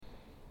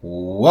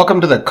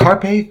Welcome to the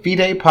Carpe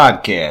Fide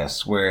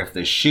podcast, where if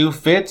the shoe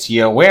fits,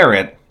 you wear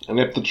it. And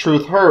if the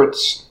truth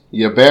hurts,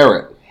 you bear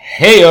it.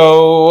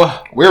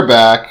 Heyo! We're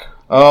back.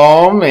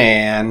 Oh,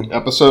 man.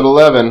 Episode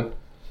 11.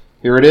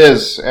 Here it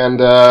is. And,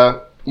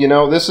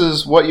 this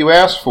is what you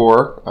asked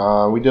for.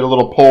 We did a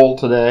little poll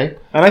today.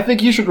 And I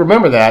think you should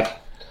remember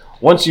that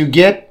once you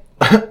get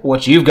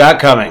what you've got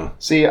coming.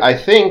 See, I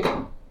think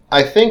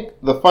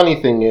the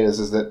funny thing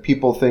is that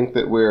people think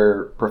that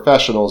we're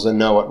professionals and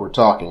know what we're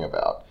talking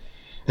about.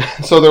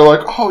 So they're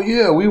like, oh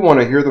yeah, we want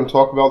to hear them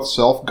talk about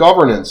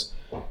self-governance.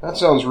 That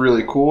sounds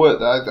really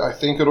cool. I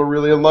think it'll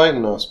really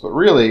enlighten us. But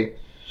really,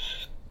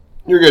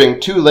 you're getting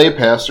two lay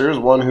pastors,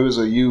 one who is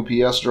a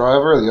UPS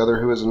driver, the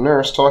other who is a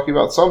nurse, talking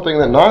about something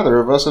that neither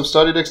of us have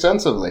studied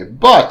extensively.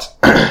 But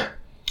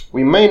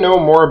we may know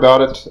more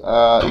about it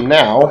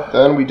now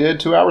than we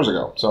did 2 hours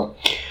ago. So,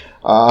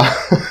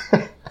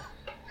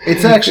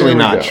 it's actually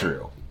not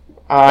true.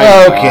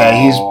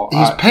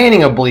 He's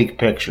painting a bleak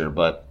picture,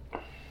 but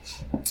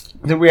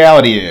the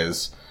reality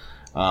is,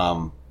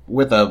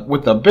 with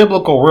a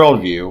biblical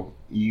worldview,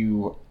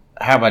 you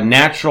have a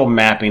natural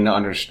mapping to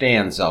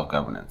understand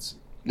self-governance.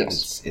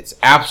 Yes, it's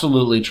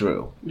absolutely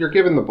true. You're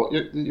giving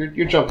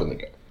you're jumping the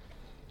gun.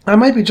 I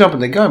might be jumping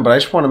the gun, but I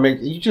just want to make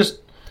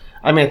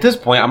at this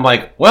point, I'm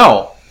like,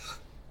 well,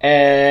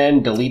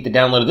 and delete the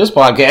download of this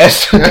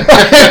podcast.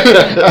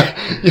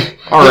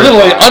 All right,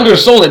 literally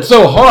undersold it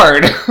so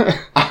hard.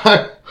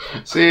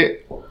 See,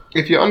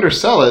 if you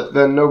undersell it,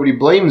 then nobody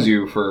blames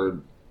you for.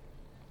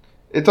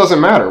 It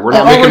doesn't matter. We're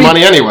not making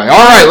money anyway.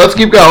 All right, let's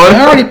keep going.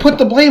 I already put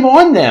the blame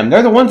on them.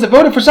 They're the ones that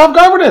voted for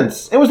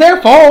self-governance. It was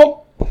their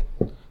fault.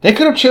 They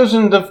could have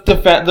chosen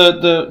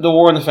the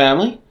war in the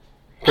family.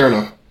 Fair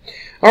enough.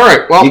 All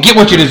right, well, you get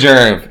what you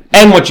deserve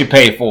and what you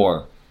pay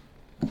for.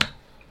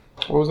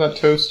 What was that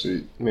toast?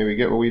 Maybe we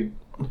get what we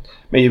want.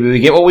 Maybe we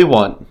get what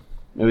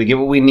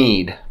we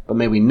need, but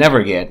maybe we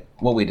never get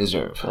what we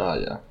deserve.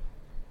 Yeah.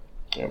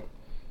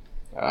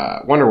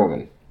 Wonder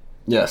Woman.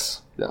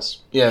 Yes.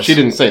 She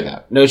didn't say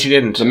that. No, she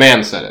didn't. The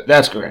man said it.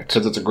 That's correct.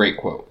 Because it's a great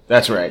quote.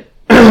 That's right.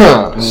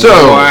 Wow.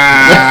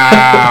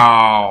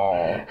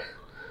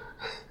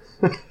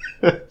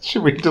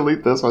 Should we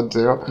delete this one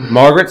too?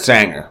 Margaret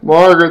Sanger.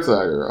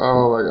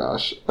 Oh my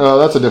gosh.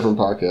 That's a different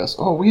podcast.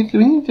 Oh, we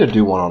need to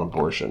do one on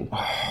abortion.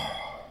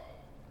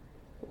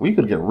 We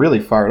could get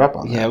really fired up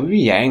on that. Yeah, we'd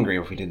be angry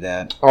if we did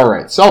that. All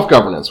right,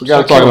 self-governance. We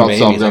got to talk about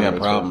self-governance. I got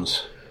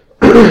problems.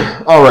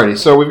 Alrighty,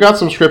 so we've got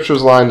some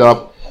scriptures lined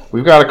up.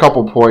 We've got a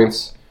couple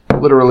points,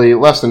 literally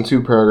less than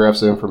 2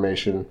 paragraphs of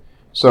information.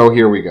 So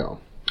here we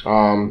go.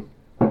 In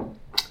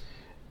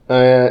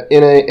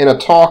a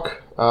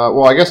talk,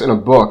 in a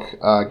book,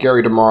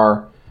 Gary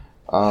DeMar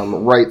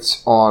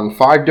writes on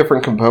 5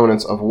 different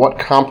components of what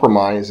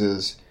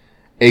compromises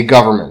a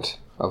government.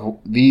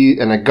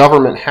 And a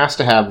government has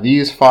to have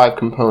these 5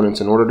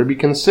 components in order to be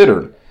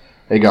considered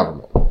a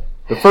government.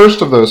 The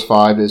first of those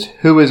 5 is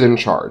who is in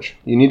charge.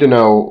 You need to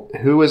know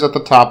who is at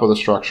the top of the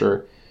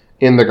structure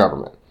in the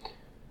government.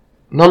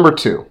 Number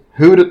 2,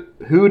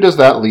 who does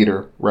that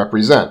leader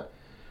represent?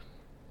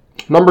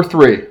 Number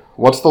 3,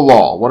 what's the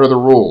law? What are the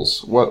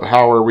rules? What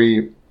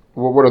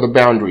are the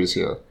boundaries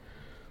here?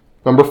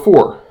 Number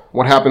 4,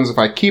 what happens if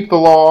I keep the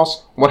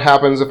laws? What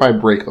happens if I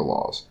break the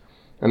laws?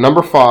 And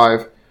number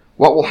 5,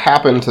 what will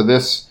happen to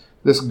this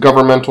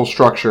governmental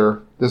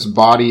structure, this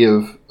body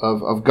of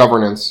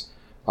governance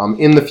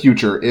in the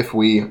future if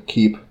we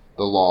keep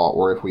the law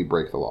or if we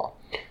break the law?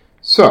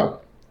 So,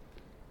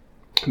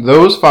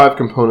 those 5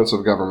 components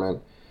of government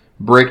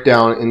break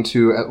down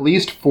into at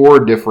least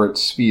 4 different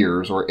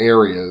spheres or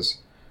areas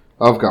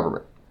of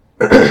government.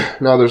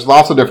 Now, there's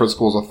lots of different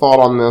schools of thought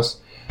on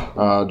this.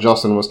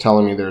 Justin was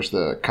telling me there's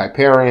the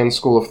Kuyperian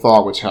school of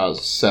thought, which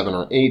has 7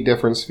 or 8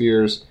 different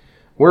spheres.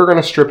 We're going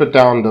to strip it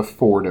down to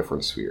 4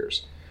 different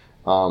spheres.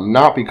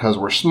 Not because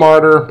we're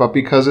smarter, but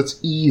because it's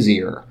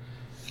easier.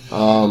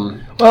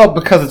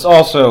 Because it's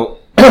also,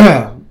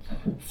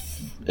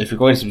 if you're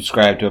going to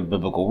subscribe to a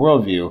biblical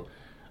worldview,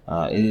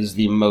 it is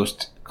the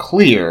most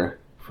clear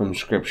from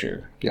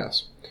Scripture.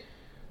 Yes.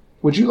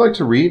 Would you like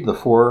to read the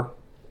 4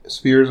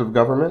 spheres of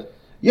government?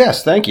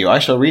 Yes, thank you. I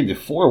shall read the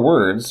 4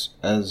 words,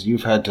 as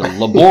you've had to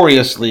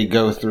laboriously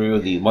go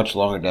through the much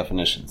longer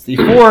definitions. The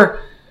 4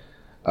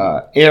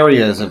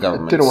 areas of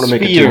government. I didn't want to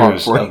make it too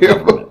hard for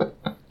you.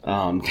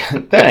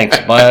 Thanks,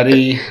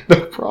 buddy.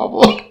 No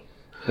problem.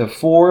 The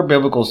 4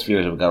 biblical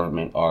spheres of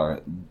government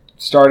are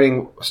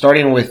starting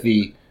with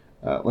the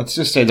let's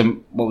just say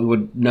what we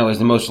would know as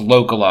the most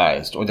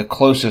localized or the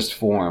closest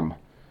form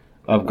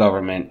of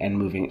government and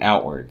moving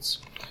outwards.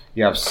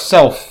 You have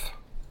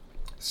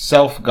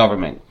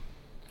self-government.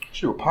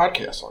 Should do a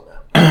podcast on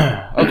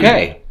that.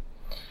 Okay.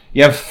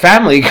 You have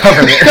family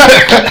government.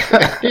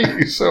 I hate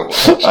you so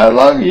much. I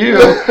love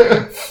you.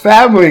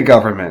 Family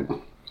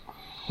government.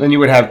 Then you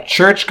would have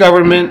church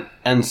government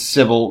and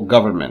civil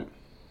government.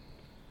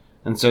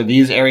 And so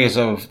these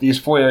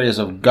 4 areas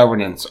of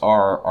governance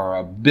are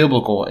a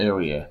biblical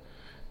area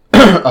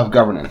of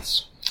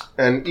governance.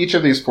 And each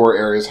of these 4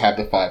 areas have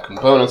the 5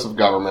 components of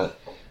government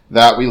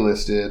that we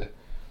listed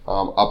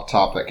up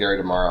top that Gary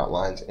DeMar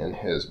outlines in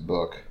his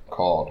book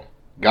called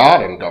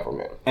God and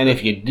Government. And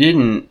if you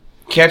didn't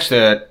catch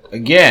that,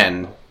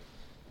 again,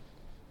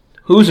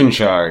 who's in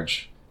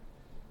charge?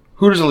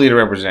 Who does the leader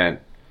represent?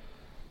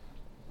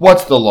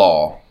 What's the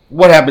law?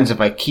 What happens if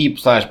I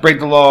keep/break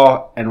the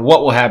law? And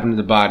what will happen to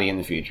the body in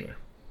the future?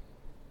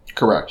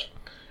 Correct.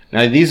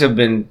 Now, these have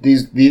been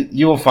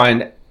you will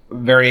find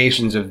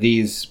variations of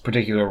these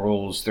particular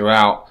rules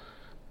throughout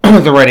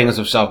the writings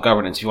of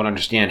self-governance. If you want to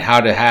understand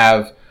how to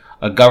have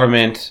a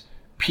government,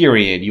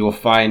 period, you will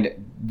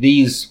find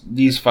these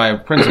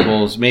 5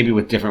 principles, maybe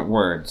with different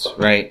words,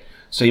 right?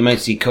 So you might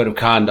see code of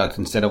conduct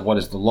instead of what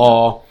is the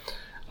law.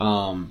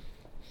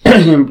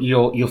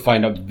 You'll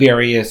find out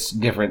various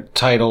different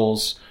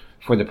titles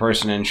for the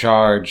person in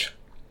charge.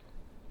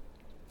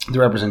 The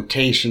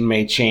representation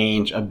may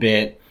change a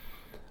bit.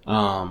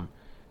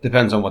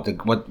 Depends on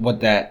what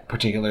that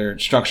particular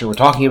structure we're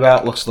talking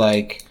about looks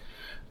like.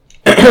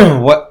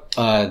 What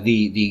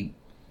the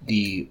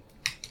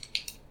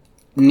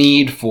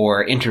need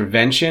for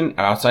intervention,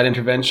 outside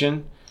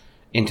intervention,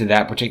 into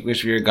that particular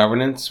sphere of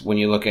governance. When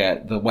you look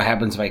at what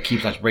happens if I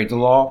keep/break the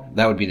law,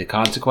 that would be the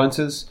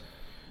consequences.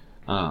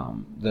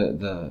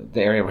 The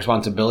area of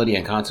responsibility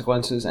and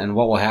consequences, and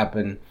what will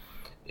happen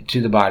to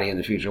the body in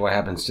the future. What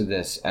happens to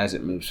this as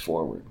it moves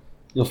forward?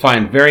 You'll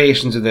find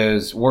variations of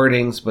those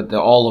wordings, but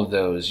all of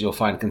those you'll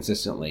find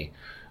consistently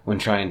when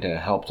trying to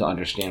help to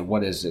understand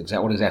what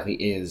exactly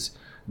is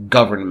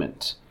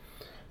government.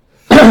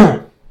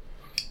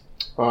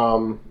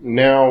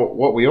 Now,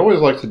 what we always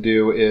like to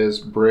do is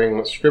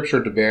bring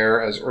Scripture to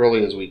bear as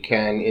early as we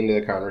can into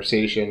the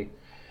conversation.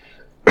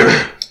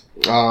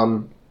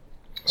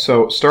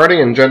 So, starting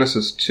in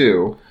Genesis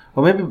 2...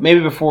 Well,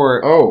 maybe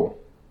before... Oh.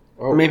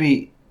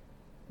 Maybe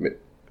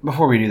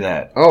before we do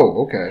that...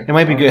 Oh, okay. It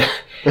might be good.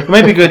 It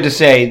might be good to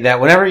say that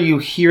whenever you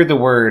hear the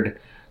word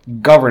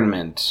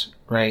government,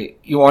 right,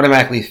 you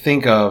automatically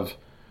think of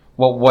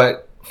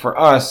what for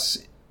us...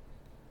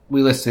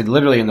 we listed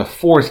literally in the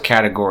 4th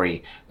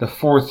category, the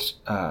 4th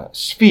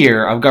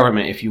sphere of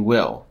government, if you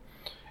will.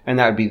 And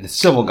that would be the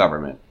civil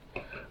government.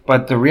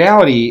 But the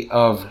reality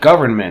of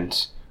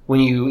government,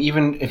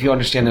 if you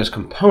understand those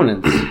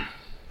components,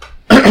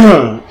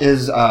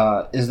 is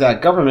that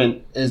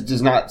government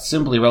is not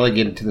simply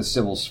relegated to the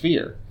civil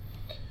sphere.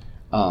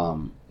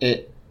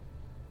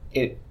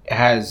 It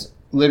has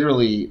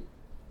literally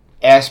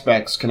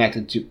aspects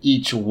connected to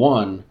each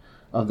one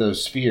of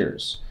those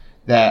spheres.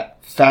 That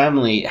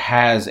family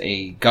has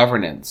a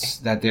governance,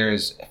 that there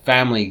is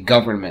family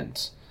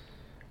government,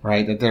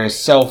 right? That there is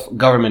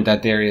self-government,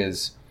 that there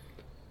is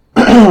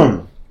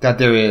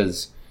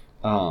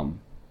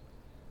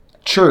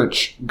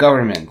church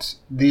government.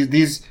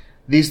 These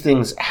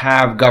things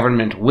have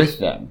government with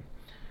them,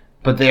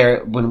 but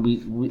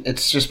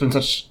it's just been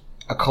such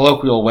a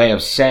colloquial way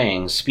of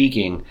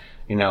speaking,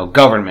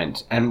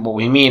 government, and what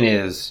we mean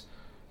is,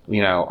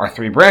 our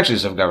 3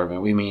 branches of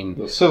government. We mean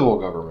the civil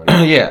government.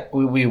 Yeah,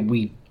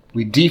 we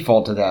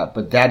default to that,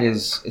 but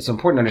it's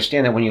important to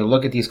understand that when you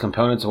look at these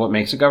components of what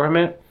makes a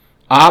government,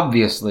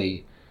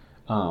 obviously,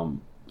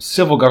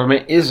 civil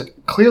government is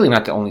clearly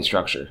not the only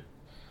structure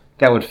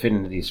that would fit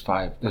into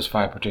those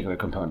 5 particular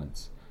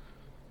components.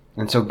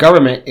 And so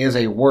government is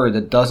a word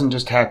that doesn't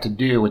just have to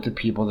do with the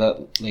people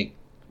that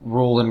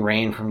rule and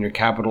reign from your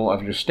capital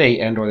of your state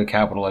and or the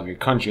capital of your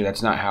country.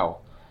 That's not how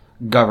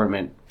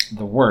government,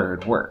 the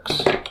word,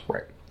 works.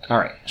 Right. All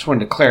right. Just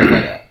wanted to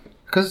clarify that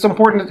because it's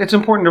important. It's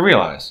important to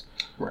realize.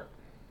 Right.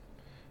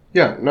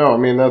 Yeah. No. I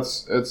mean,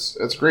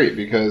 it's great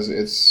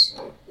because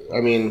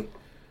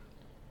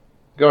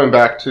going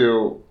back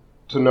to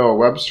Noah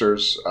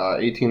Webster's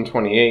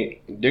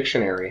 1828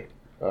 dictionary,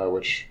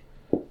 which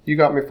you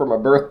got me for my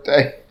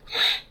birthday.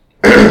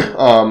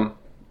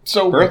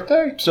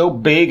 Birthday? So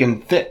big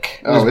and thick.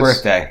 It was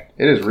birthday.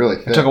 It is really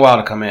thick. It took a while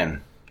to come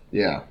in.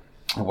 Yeah.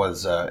 It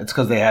was. It's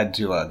because they had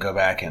to go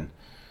back and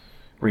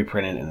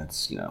reprint it, and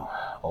it's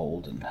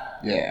old and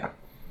yeah.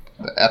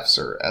 The F's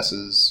are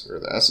S's, or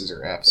the S's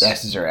are F's.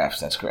 S's are F's.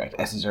 That's correct.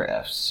 S's are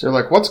F's. They're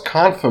like, "What's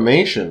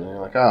confirmation?" And you're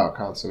like, "Oh,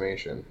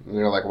 consummation." And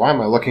you're like, "Why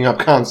am I looking up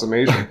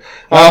consummation?"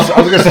 I was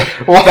gonna say,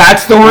 well,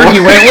 that's the word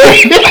you went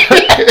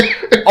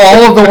with.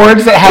 All of the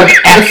words that have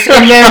S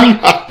in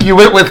them, you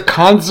went with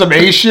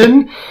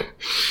consummation.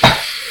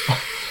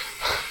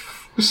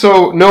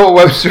 So, Noah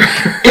Webster...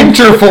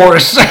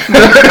 Interforce!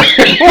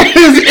 What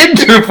is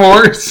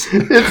interforce?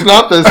 It's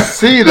not the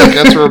C that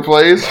gets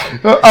replaced.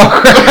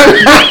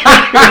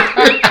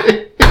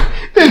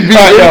 It'd be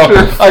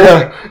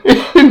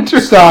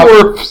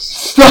interforce.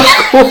 Stop.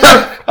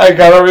 I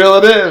gotta reel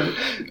it in.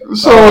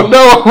 So,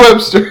 Noah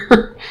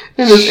Webster,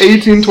 in his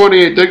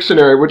 1828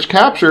 dictionary, which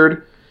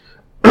captured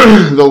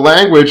the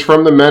language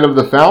from the men of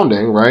the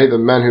founding, right? The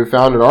men who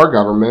founded our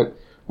government...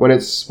 When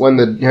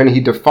he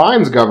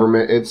defines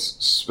government, it's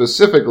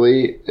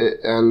specifically,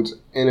 and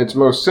in its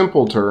most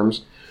simple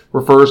terms,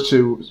 refers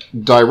to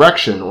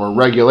direction or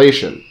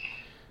regulation.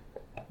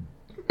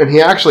 And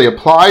he actually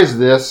applies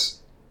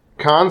this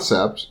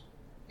concept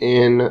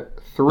in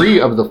 3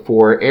 of the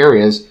 4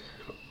 areas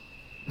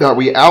that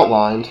we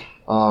outlined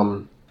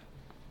in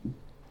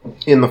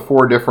the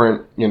 4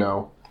 different,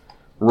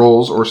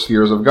 roles or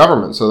spheres of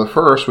government. So the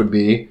first would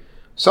be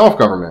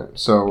self-government.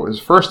 So his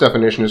first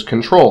definition is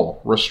control,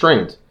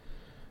 restraint.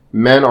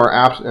 Men are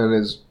apt, and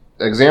his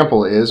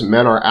example is,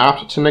 men are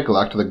apt to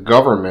neglect the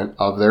government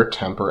of their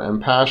temper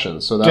and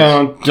passions. So that's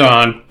dun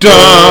dun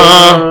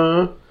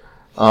dun.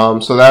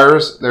 So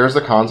there's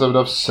the concept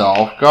of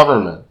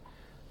self-government.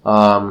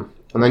 And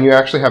then you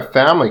actually have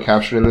family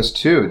captured in this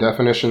too.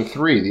 Definition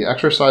 3, the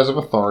exercise of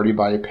authority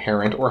by a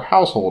parent or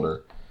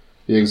householder.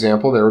 The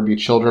example there would be,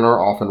 children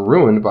are often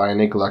ruined by a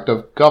neglect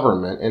of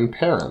government and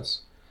parents.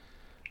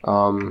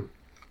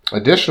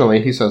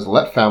 Additionally, he says,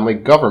 let family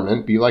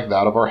government be like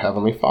that of our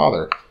Heavenly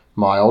Father,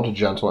 mild,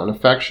 gentle, and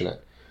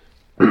affectionate.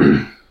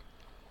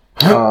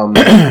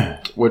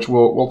 Which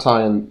we'll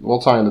tie in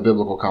the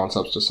biblical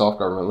concepts to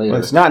self-government later.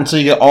 Well, it's not until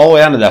you get all the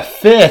way down to the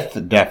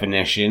 5th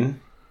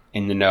definition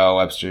in the Noah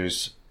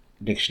Webster's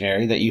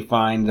dictionary that you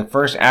find the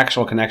first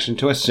actual connection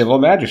to a civil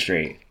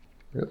magistrate.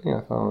 Really?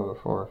 I thought it was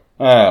the 4th.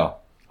 Oh,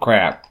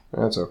 crap.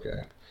 That's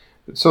okay.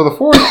 So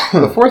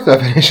the fourth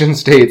definition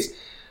states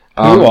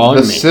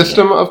the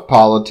system of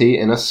polity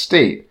in a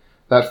state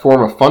that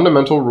form of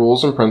fundamental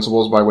rules and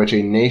principles by which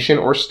a nation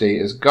or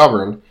state is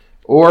governed,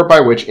 or by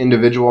which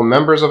individual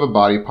members of a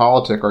body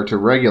politic are to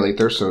regulate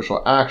their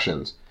social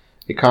actions.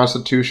 A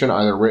constitution,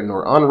 either written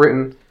or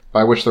unwritten,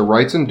 by which the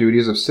rights and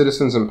duties of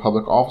citizens and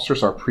public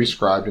officers are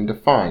prescribed and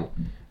defined,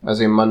 as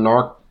a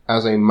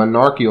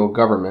monarchical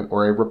government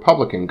or a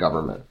republican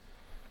government.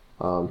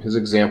 His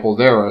example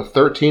there are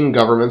 13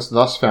 governments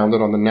thus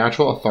founded on the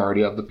natural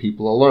authority of the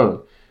people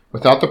alone,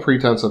 without the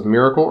pretense of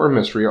miracle or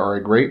mystery, are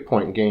a great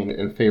point gained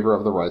in favor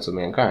of the rights of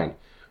mankind.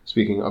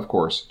 Speaking, of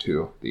course,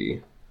 to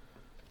the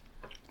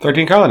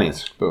 13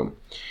 colonies. Boom.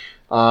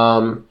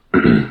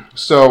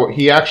 So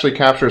he actually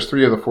captures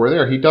 3 of the 4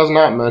 there. He does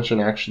not mention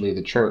actually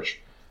the church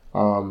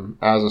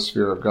as a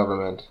sphere of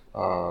government,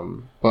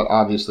 but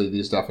obviously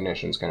these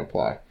definitions can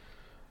apply.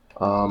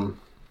 So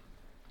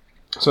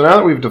now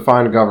that we've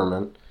defined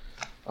government,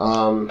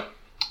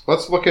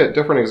 let's look at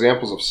different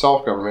examples of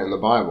self-government in the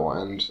Bible.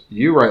 And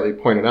you rightly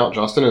pointed out,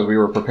 Justin, as we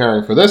were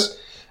preparing for this,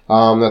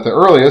 that the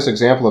earliest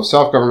example of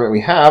self-government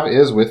we have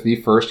is with the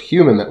first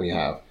human that we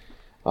have,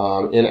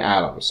 in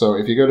Adam. So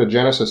if you go to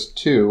Genesis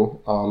 2,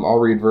 I'll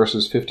read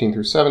verses 15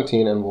 through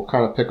 17, and we'll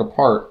kind of pick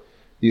apart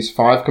these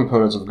 5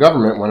 components of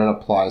government when it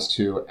applies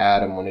to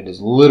Adam, when it is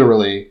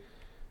literally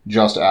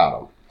just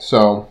Adam.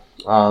 So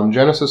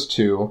Genesis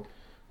 2,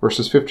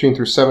 verses 15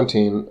 through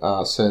 17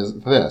 says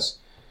this: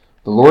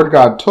 The Lord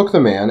God took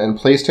the man and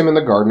placed him in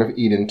the Garden of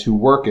Eden to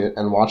work it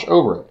and watch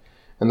over it.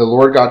 And the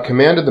Lord God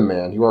commanded the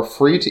man, You are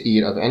free to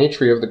eat of any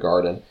tree of the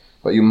garden,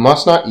 but you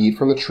must not eat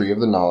from the tree of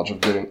the knowledge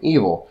of good and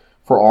evil,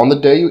 for on the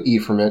day you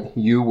eat from it,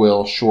 you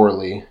will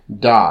surely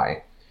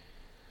die.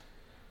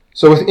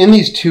 So within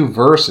these 2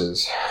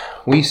 verses,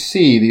 we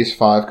see these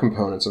 5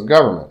 components of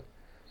government.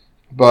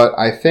 But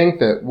I think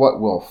that what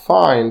we'll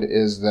find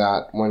is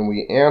that when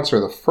we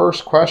answer the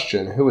first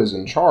question, who is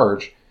in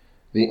charge,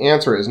 the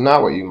answer is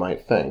not what you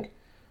might think.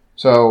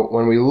 So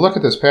when we look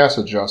at this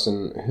passage,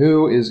 Justin,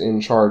 who is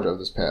in charge of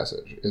this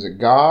passage? Is it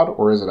God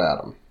or is it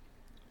Adam?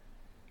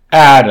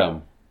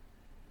 Adam.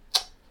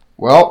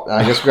 Well,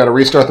 I guess we've got to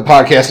restart the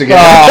podcast again.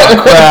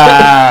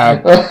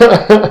 Oh,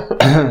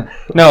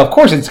 crap. No, of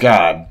course it's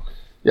God.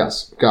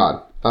 Yes,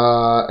 God.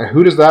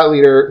 Who does that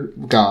leader,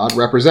 God,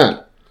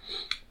 represent?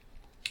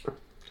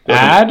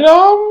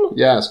 Adam?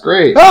 Yes,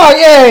 great. Oh,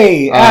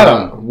 yay!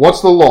 Adam.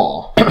 What's the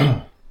law?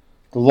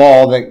 The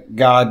law that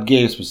God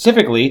gave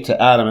specifically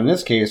to Adam in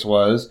this case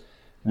was,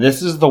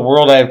 this is the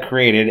world I have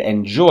created,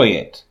 enjoy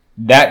it.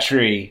 That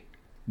tree,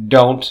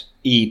 don't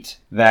eat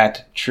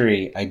that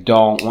tree. I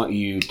don't want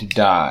you to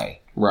die.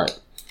 Right.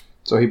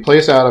 So he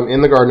placed Adam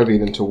in the Garden of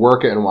Eden to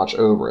work it and watch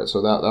over it.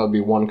 So that would be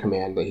one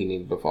command that he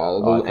needed to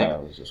follow.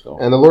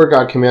 And the Lord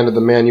God commanded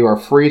the man, You are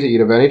free to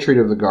eat of any tree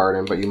of the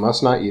garden, but you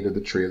must not eat of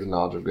the tree of the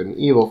knowledge of good and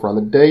evil, for on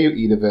the day you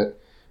eat of it,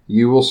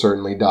 you will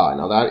certainly die.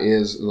 Now that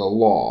is the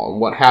law. And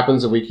what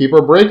happens if we keep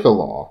or break the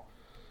law?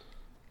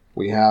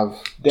 We have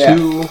death.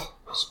 2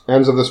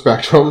 ends of the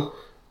spectrum.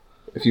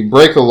 If you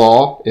break the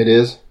law, it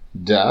is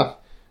death.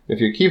 If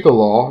you keep the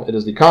law, it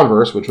is the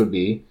converse, which would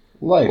be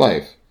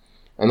life.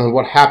 And then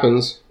what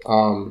happens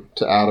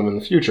to Adam in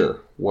the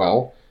future?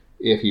 Well,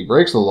 if he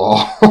breaks the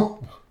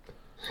law,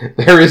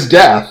 there is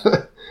death.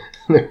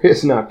 There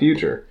is not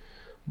future.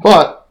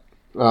 But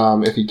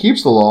if he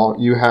keeps the law,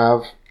 you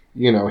have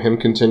him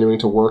continuing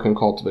to work and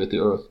cultivate the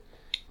earth,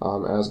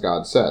 as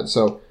God said.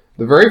 So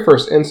the very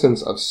first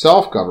instance of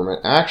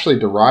self-government actually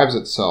derives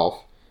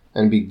itself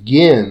and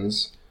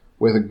begins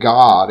with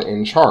God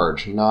in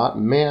charge, not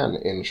man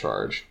in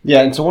charge.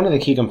 Yeah, and so one of the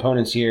key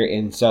components here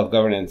in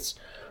self-governance,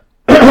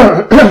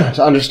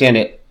 to understand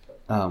it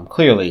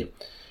clearly,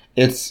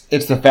 it's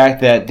the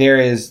fact that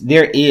there is,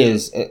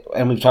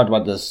 and we've talked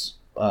about this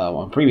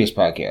on previous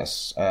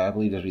podcasts. I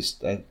believe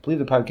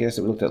the podcast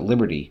that we looked at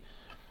liberty.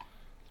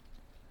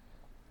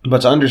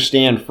 But to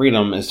understand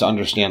freedom is to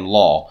understand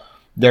law.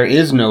 There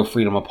is no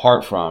freedom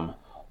apart from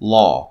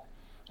law.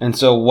 And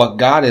so what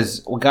God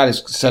is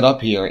set up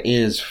here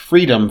is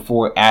freedom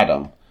for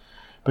Adam,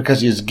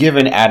 because he has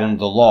given Adam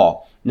the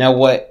law. Now,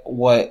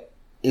 what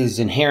is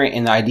inherent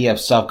in the idea of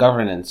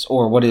self-governance,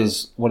 or what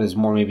is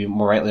maybe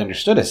more rightly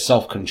understood as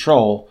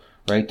self-control,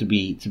 right? To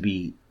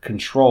be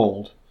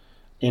controlled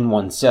in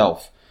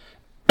oneself,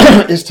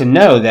 is to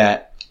know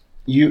that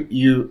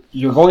you're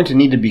going to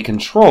need to be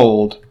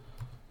controlled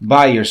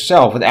by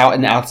yourself without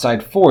an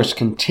outside force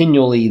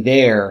continually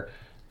there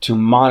to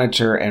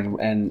monitor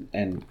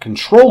and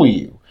control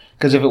you.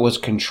 Because if it was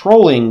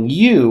controlling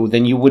you,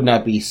 then you would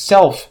not be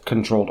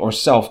self-controlled or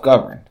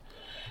self-governed.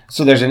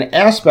 So there's an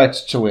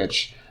aspect to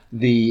which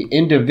the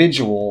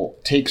individual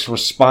takes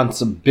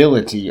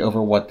responsibility over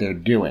what they're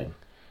doing.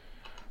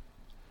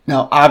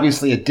 Now,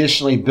 obviously,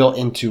 additionally built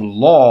into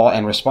law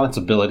and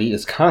responsibility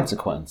is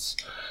consequence.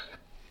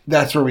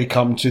 That's where we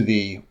come to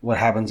the what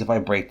happens if I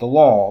break the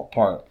law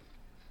part.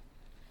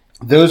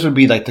 Those would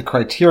be like the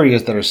criteria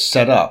that are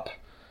set up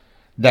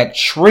that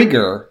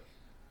trigger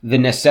the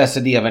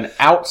necessity of an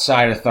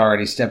outside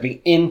authority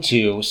stepping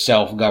into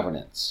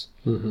self-governance.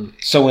 Mm-hmm.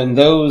 So when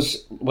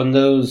those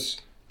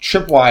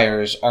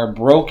tripwires are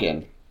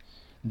broken,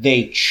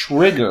 they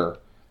trigger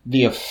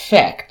the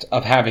effect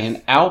of having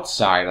an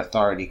outside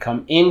authority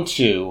come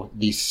into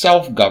the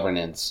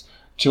self-governance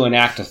to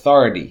enact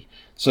authority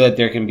so that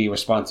there can be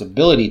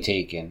responsibility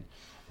taken,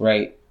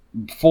 right,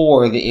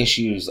 for the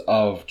issues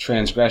of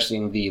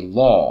transgressing the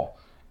law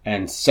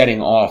and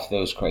setting off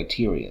those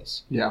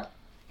criterias. Yeah.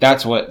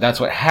 That's what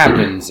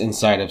happens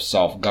inside of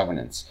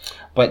self-governance.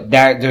 But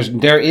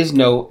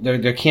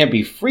there can't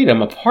be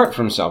freedom apart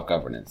from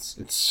self-governance.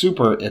 It's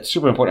super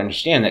important to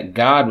understand that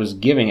God was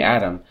giving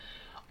Adam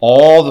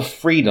all the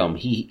freedom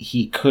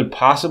he could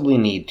possibly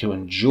need to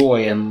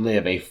enjoy and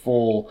live a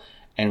full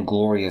and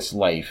glorious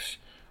life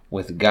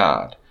with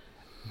God.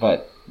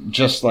 But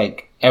just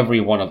like every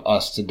one of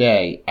us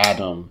today,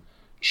 Adam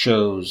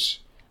chose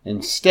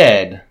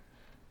instead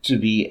to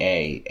be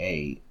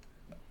a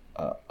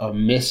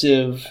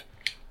missive,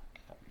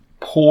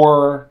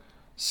 poor,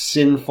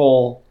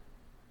 sinful,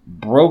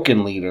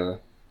 broken leader,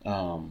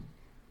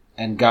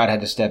 and God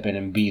had to step in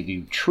and be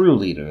the true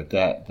leader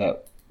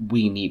that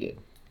we needed.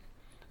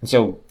 And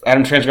so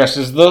Adam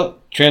transgresses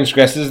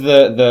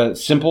the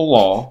simple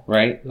law,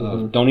 right?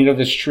 Mm-hmm. Don't eat of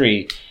this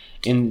tree.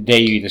 In the day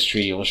you eat this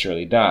tree, you will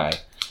surely die.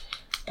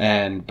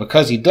 And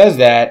because he does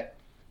that,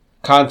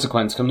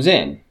 consequence comes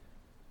in.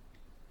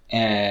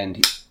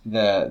 And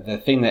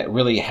the thing that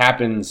really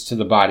happens to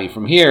the body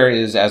from here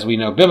is, as we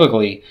know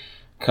biblically,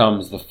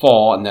 comes the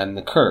fall and then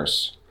the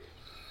curse.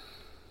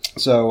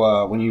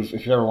 So if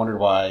you've ever wondered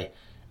why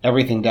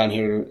everything down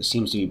here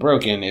seems to be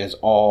broken, it is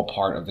all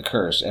part of the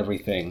curse.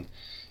 Everything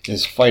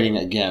is fighting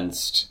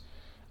against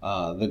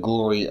the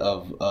glory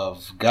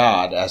of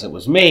God as it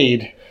was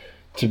made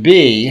to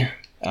be,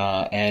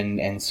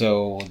 and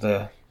so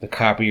the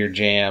copier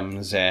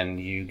jams, and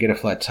you get a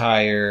flat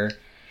tire,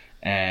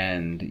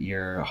 and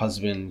your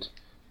husband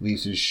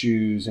leaves his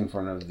shoes in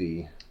front of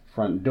the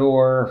front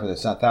door for the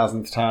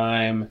 1,000th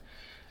time,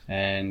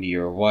 and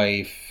your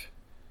wife,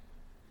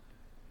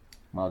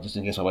 well, just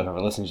in case my wife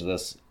ever listens to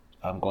this,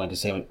 I'm going to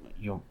say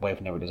your wife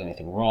never does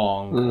anything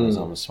wrong because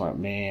I'm a smart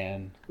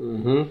man.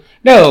 Mm-hmm.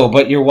 No,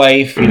 but your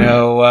wife,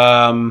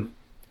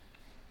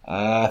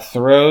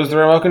 throws the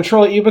remote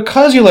control at you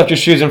because you left your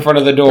shoes in front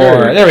of the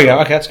door. There we go.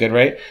 Okay, that's good,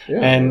 right? Yeah.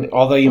 And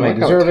although you might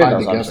deserve it,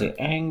 there's obviously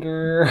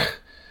anger.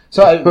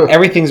 So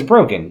everything's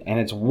broken and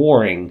it's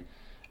warring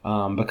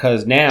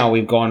because now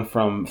we've gone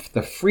from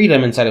the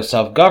freedom inside of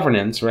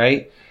self-governance,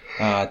 right,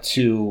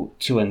 to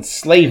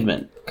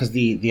enslavement, because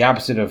the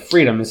opposite of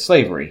freedom is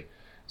slavery.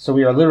 So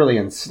we are literally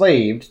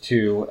enslaved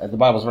to, the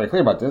Bible's very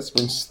clear about this,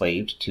 we're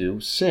enslaved to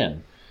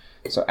sin.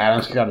 So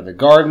Adam's kicked out of the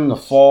garden, the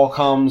fall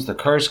comes, the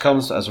curse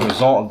comes as a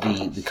result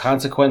of the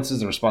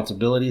consequences, the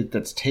responsibility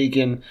that's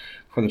taken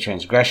for the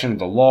transgression of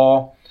the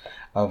law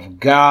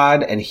of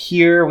God. And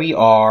here we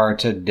are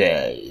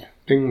today.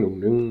 Ding, ding,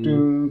 ding.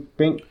 Ding,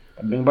 bing,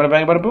 bing, bada,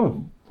 bang, bada,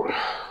 boom.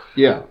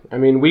 Yeah, I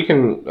mean, we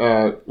can,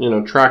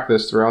 track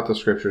this throughout the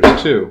scriptures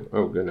too.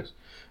 Oh, goodness.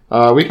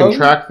 We can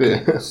track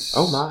this.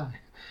 Oh, my.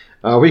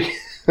 We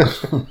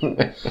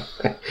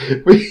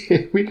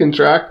can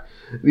track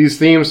these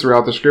themes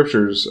throughout the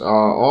scriptures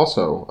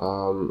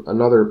also.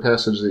 Another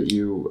passage that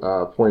you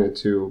pointed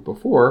to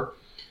before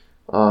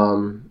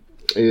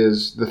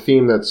is the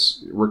theme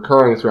that's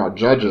recurring throughout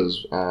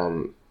Judges.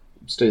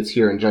 States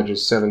here in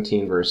Judges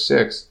 17 verse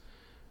 6.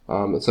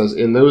 It says,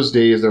 "In those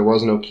days there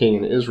was no king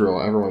in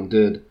Israel. Everyone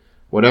did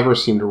whatever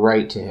seemed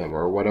right to him,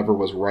 or whatever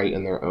was right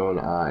in their own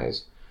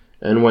eyes."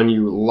 And when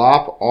you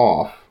lop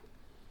off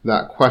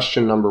that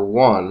question number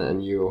one,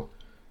 and you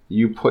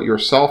put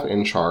yourself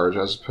in charge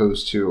as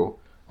opposed to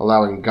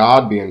allowing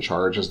God be in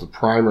charge as the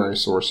primary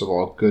source of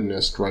all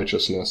goodness,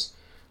 righteousness,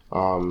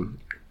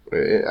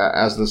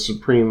 as the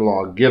supreme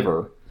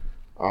lawgiver,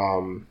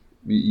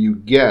 you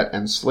get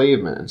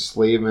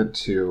enslavement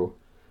to,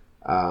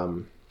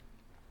 in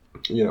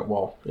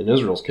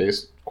Israel's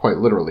case, quite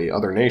literally,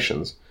 other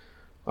nations,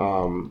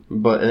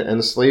 but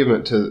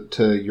enslavement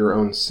to your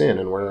own sin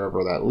and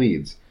wherever that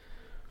leads.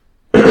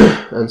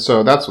 And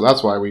so that's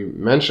why we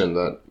mentioned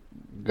that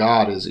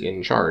God is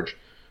in charge.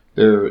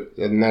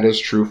 And that is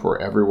true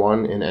for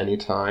everyone in any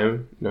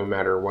time, no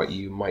matter what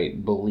you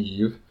might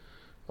believe.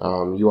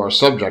 You are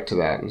subject to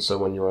that. And so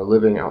when you are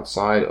living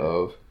outside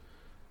of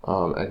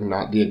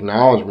not the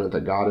acknowledgement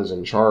that God is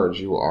in charge,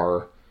 you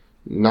are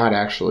not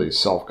actually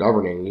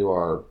self-governing. You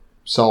are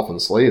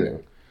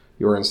self-enslaving.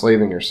 You are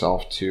enslaving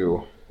yourself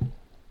to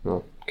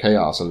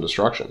chaos and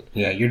destruction.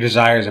 Yeah, your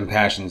desires and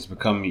passions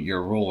become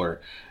your ruler.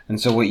 And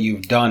so what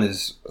you've done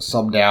is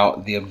subbed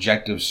out the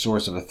objective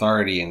source of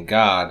authority in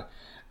God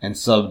and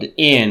subbed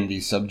in the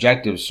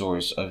subjective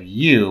source of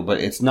you. But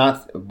it's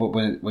not, but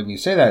when you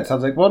say that, it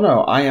sounds like, well,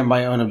 no, I am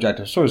my own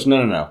objective source.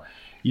 No.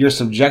 Your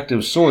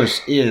subjective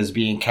source is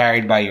being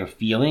carried by your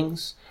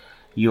feelings,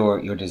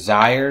 your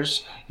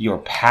desires, your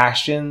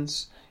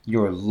passions,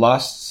 your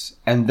lusts,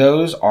 and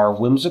those are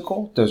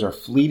whimsical, those are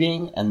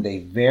fleeting, and they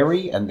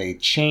vary, and they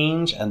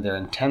change, and their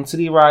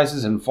intensity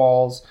rises and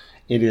falls.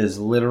 It is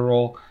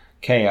literal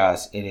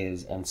chaos. It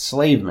is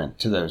enslavement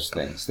to those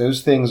things.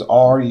 Those things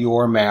are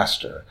your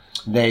master.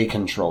 They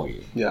control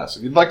you. Yes.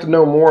 If you'd like to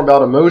know more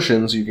about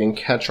emotions, you can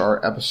catch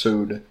our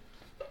episode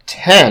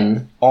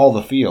 10. All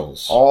the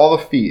feels.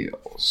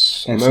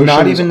 It's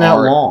not even that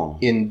long.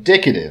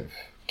 Indicative.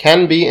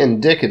 Can be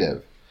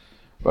indicative.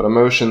 But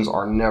emotions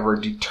are never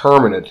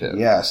determinative.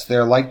 Yes,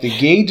 they're like the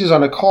gauges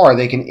on a car.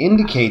 They can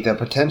indicate that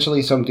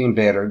potentially something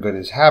bad or good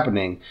is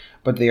happening,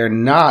 but they are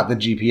not the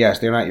GPS.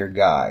 They're not your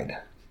guide.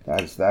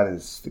 That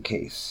is the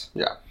case.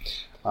 Yeah.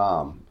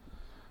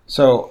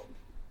 So,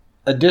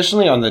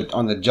 additionally, on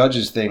the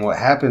judges thing, what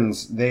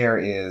happens there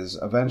is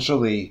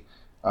eventually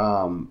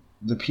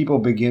the people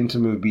begin to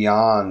move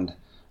beyond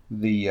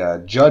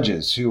the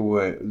judges, who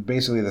would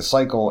basically the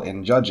cycle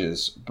in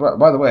Judges.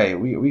 By the way,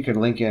 we could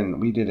link in.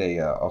 We did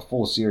a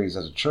full series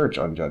as a church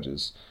on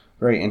Judges.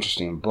 Very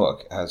interesting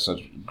book. It has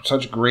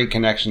such great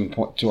connection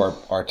to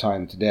our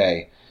time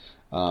today,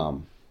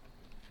 and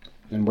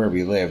where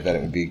we live, that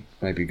it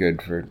might be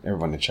good for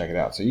everyone to check it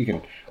out. So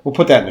we'll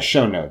put that in the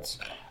show notes.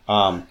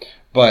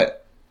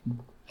 But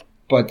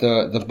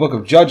the book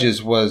of Judges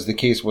the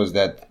case was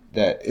that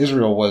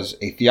Israel was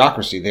a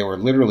theocracy. They were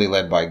literally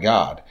led by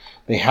God.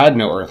 They had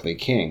no earthly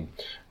king,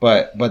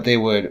 but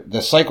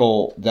the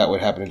cycle that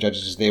would happen in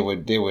Judges is they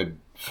would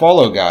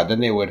follow God. Then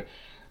they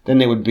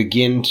would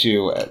begin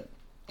to,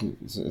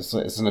 it's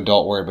an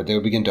adult word, but they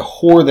would begin to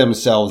whore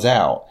themselves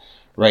out,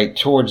 right,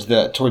 towards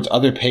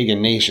other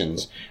pagan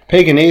nations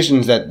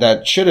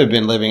that should have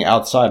been living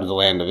outside of the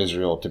land of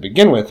Israel to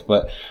begin with,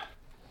 but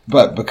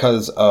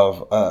because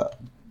of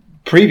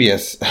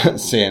previous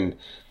sin,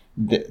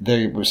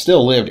 they were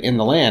still lived in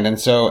the land, and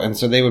so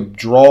they would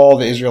draw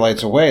the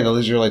Israelites away. The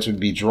Israelites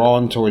would be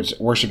drawn towards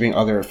worshiping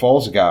other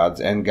false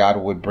gods, and God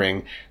would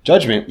bring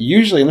judgment,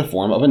 usually in the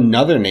form of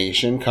another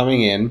nation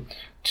coming in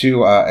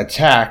to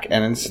attack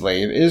and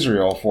enslave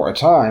Israel for a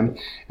time.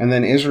 And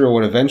then Israel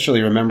would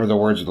eventually remember the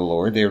words of the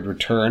Lord. They would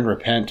return,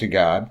 repent to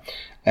God,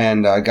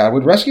 and God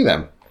would rescue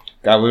them.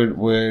 God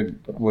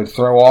would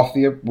throw off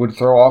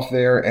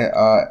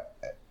their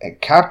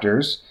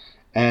captors,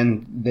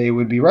 and they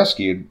would be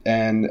rescued,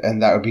 and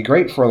that would be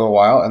great for a little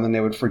while, and then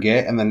they would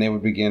forget, and then they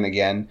would begin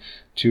again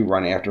to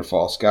run after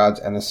false gods,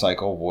 and the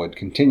cycle would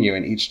continue.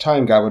 And each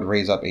time God would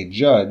raise up a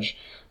judge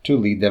to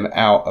lead them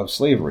out of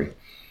slavery.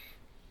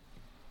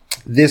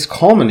 This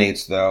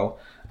culminates, though,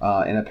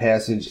 in a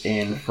passage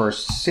in 1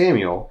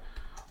 Samuel,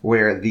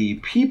 where the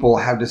people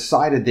have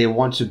decided they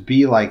want to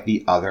be like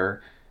the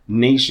other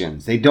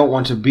nations. They don't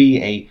want to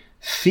be a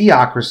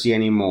theocracy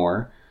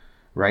anymore.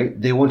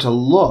 Right? They want to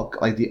look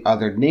like the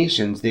other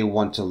nations. They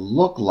want to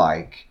look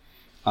like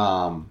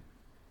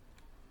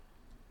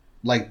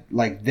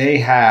they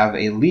have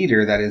a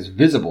leader that is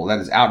visible, that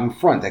is out in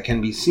front, that can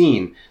be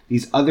seen.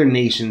 These other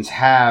nations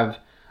have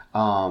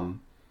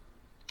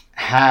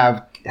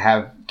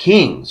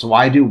kings.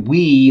 Why do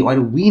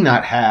we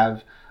not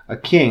have a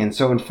king? And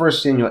so in 1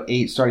 Samuel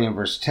 8, starting in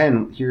verse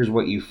 10, here's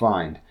what you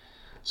find.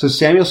 So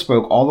Samuel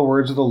spoke all the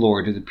words of the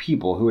Lord to the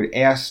people who had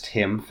asked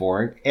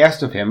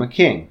of him a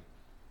king.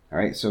 All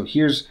right, so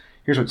here's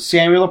what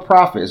Samuel the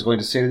prophet is going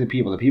to say to the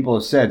people. The people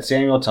have said,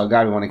 Samuel, tell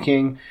God we want a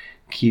king.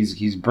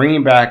 He's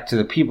bringing back to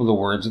the people the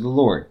words of the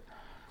Lord.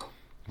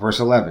 Verse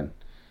 11.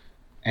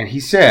 And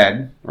he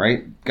said,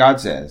 right, God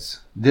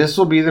says, this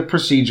will be the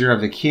procedure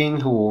of the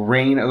king who will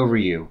reign over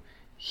you.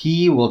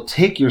 He will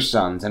take your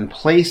sons and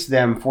place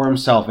them for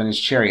himself in his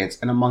chariots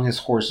and among his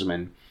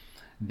horsemen.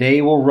 They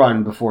will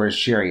run before his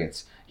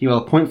chariots. He will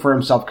appoint for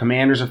himself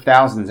commanders of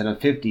thousands and of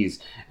 50s,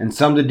 and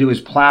some to do his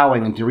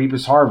plowing and to reap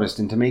his harvest,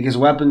 and to make his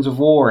weapons of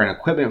war and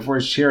equipment for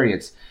his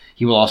chariots.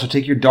 He will also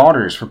take your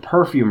daughters for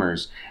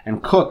perfumers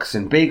and cooks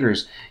and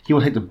bakers. He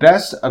will take the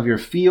best of your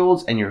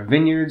fields and your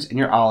vineyards and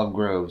your olive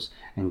groves,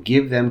 and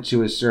give them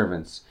to his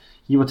servants.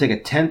 He will take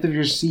 1/10 of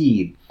your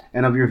seed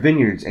and of your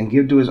vineyards, and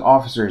give to his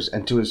officers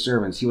and to his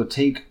servants. He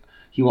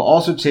will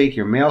also take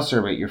your male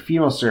servant, your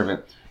female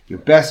servant, your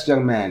best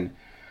young men,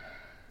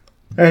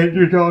 and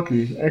your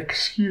donkeys,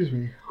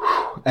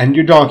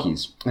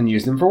 and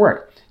use them for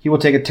work. He will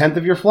take 1/10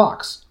 of your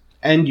flocks,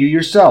 and you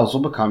yourselves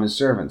will become his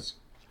servants.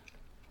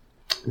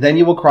 Then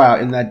you will cry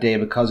out in that day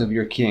because of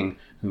your king,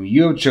 whom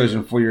you have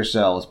chosen for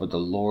yourselves, but the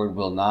Lord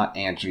will not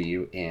answer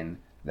you in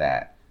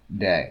that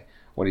day.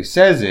 What he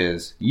says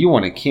is, you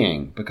want a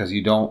king because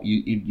you don't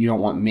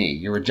want me.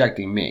 You're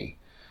rejecting me,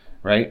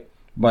 right?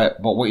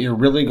 But what you're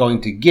really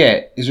going to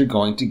get is you're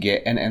going to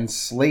get an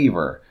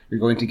enslaver. You're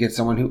going to get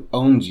someone who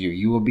owns you.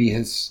 You will be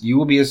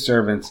his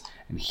servants,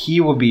 and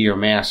he will be your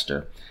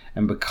master.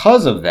 And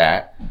because of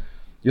that,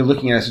 you're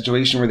looking at a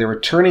situation where they were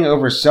turning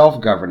over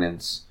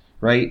self-governance,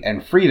 right,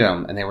 and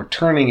freedom, and they were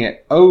turning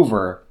it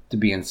over to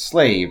be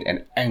enslaved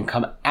and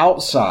come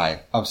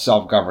outside of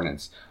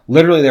self-governance.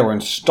 Literally, they were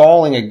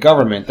installing a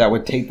government that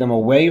would take them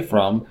away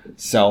from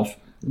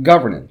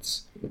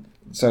self-governance.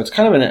 So it's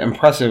kind of an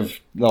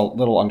impressive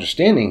little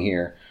understanding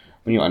here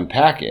when you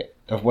unpack it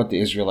of what the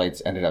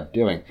Israelites ended up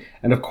doing.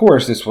 And of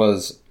course, this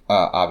was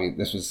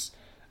obviously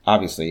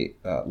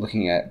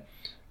looking at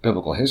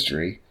biblical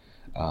history.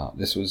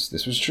 This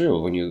was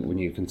true when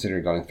you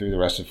consider going through the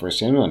rest of 1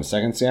 Samuel and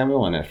 2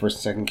 Samuel and 1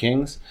 and 2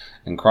 Kings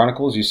and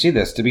Chronicles. You see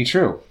this to be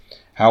true.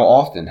 How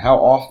often,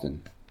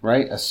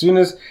 right? As soon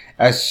as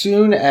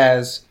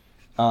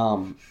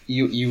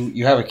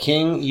you have a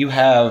king, you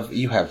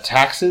have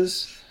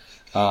taxes,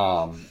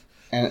 and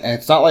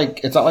it's not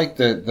like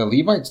the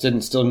Levites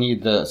didn't still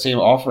need the same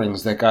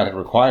offerings that God had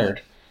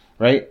required,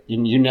 right?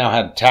 You now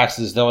had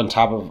taxes though on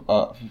top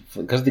of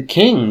because the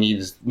king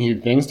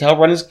needed things to help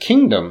run his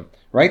kingdom.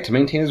 Right, to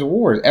maintain his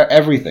wars,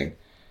 everything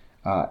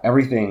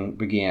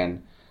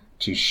began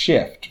to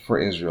shift for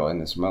Israel in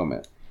this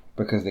moment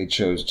because they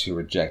chose to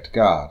reject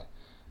God.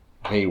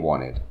 They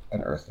wanted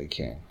an earthly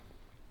king.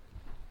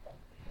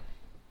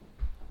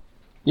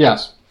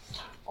 Yes,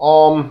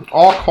 all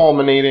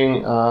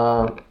culminating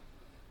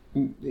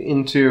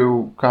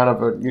into kind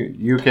of a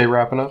UK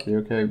wrapping up. The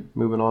UK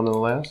moving on to the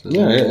last.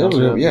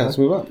 Let's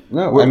move on.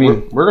 No,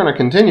 we're going to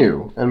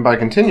continue, and by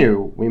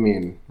continue we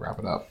mean wrap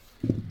it up.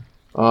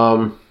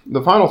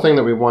 The final thing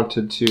that we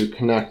wanted to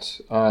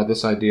connect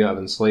this idea of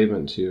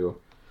enslavement to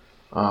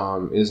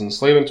is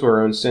enslavement to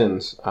our own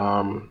sins.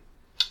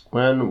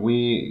 When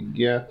we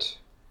get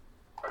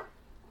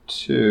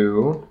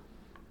to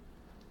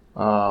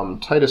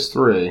Titus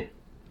 3,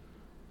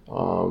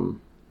 and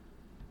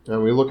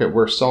we look at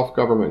where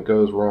self-government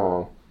goes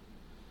wrong,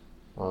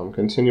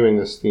 continuing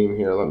this theme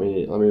here, let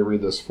me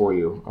read this for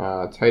you.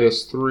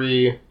 Titus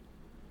 3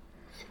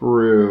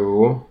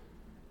 through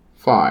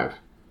 5.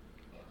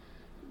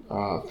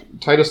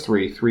 Titus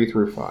 3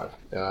 through 5.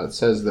 It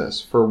says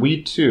this: For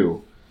we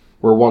too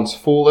were once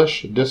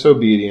foolish,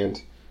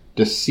 disobedient,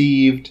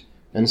 deceived,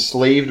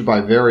 enslaved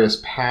by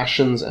various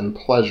passions and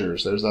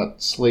pleasures. There's that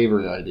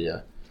slavery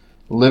idea.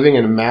 Living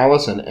in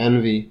malice and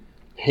envy,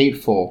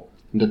 hateful,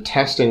 and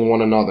detesting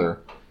one another.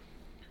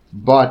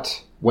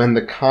 But when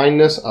the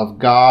kindness of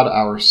God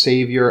our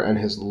Savior and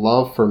his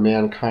love for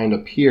mankind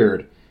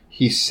appeared,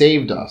 he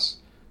saved us,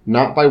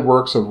 not by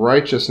works of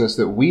righteousness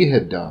that we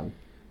had done,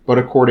 but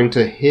according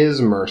to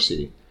his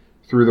mercy,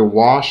 through the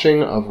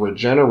washing of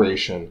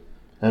regeneration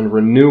and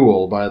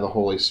renewal by the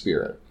Holy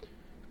Spirit.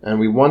 And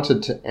we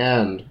wanted to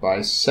end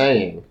by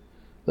saying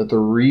that the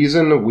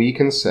reason we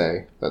can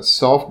say that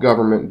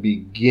self-government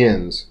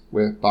begins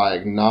by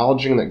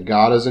acknowledging that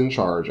God is in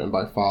charge and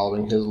by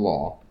following his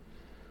law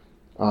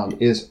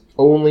is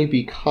only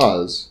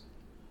because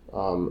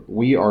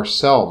we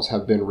ourselves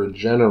have been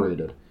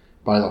regenerated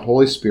by the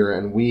Holy Spirit,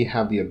 and we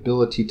have the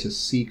ability to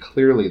see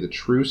clearly the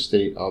true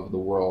state of the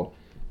world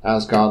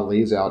as God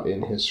lays out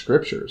in his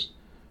scriptures.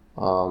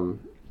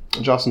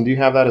 Justin, do you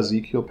have that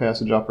Ezekiel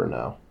passage up or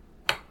no?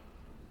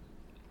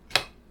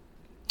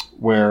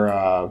 Where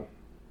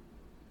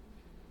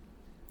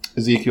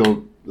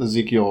Ezekiel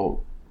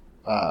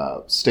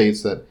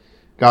states that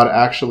God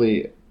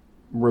actually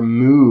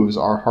removes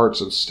our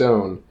hearts of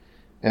stone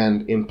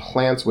and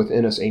implants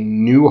within us a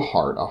new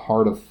heart, a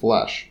heart of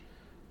flesh.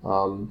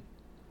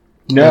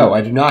 No, I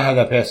do not have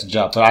that passage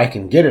up, but I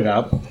can get it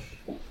up.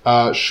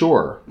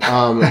 Sure.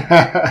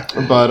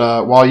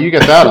 But while you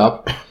get that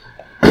up,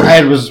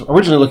 I was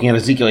originally looking at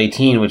Ezekiel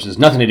 18, which has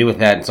nothing to do with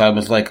that, and so I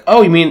was like,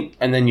 "Oh, you mean?"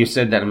 And then you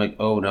said that, I'm like,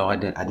 "Oh no, I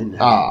didn't."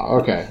 Have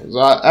okay. So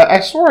I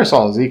swore I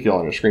saw Ezekiel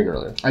on your screen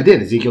earlier. I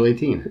did, Ezekiel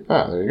 18.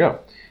 There you go.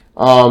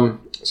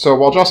 So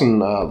while Justin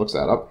looks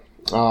that up,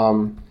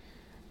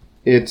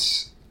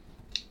 it's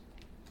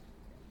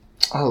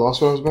I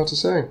lost what I was about to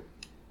say.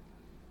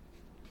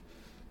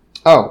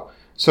 Oh.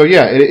 So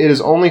yeah, it is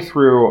only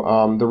through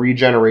the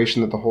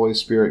regeneration that the Holy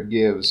Spirit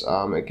gives.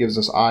 It gives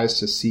us eyes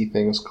to see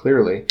things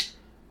clearly.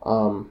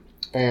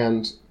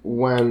 And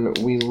when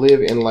we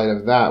live in light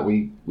of that,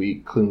 we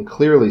can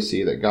clearly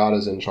see that God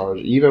is in charge,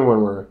 even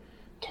when we're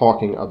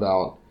talking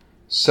about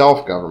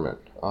self-government.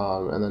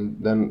 And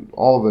then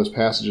all of those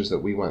passages that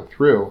we went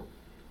through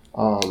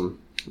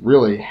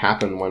really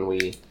happen when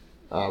we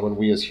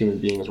as human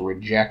beings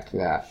reject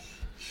that.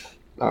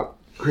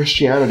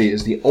 Christianity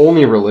is the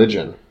only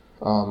religion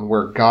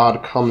where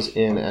God comes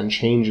in and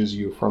changes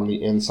you from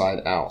the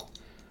inside out.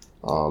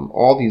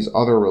 All these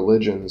other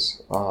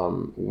religions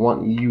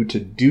want you to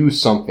do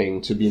something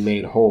to be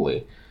made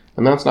holy.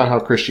 And that's not how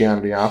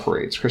Christianity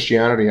operates.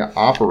 Christianity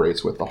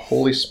operates with the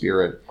Holy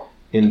Spirit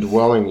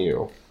indwelling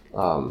you,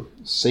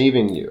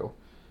 saving you.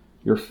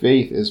 Your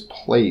faith is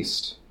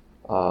placed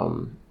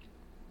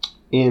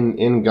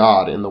in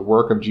God, in the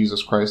work of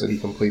Jesus Christ that he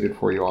completed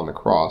for you on the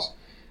cross.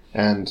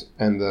 And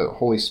the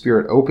Holy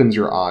Spirit opens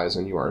your eyes,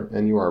 and you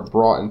are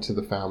brought into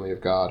the family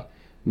of God.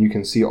 And you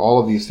can see all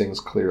of these things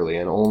clearly,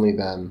 and only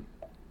then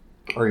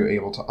are you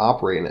able to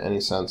operate in any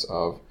sense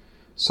of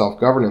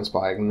self-governance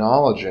by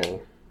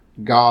acknowledging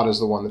God is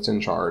the one that's in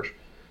charge.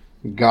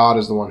 God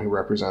is the one who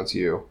represents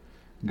you.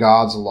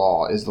 God's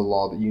law is the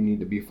law that you need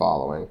to be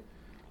following.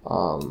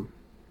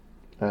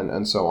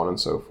 And so on and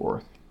so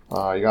forth.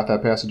 You got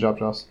that passage up,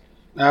 Joss?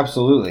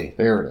 Absolutely.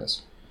 There it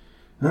is.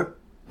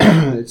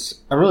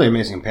 It's a really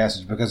amazing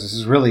passage because this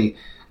is really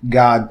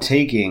God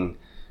taking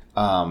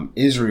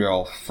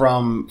Israel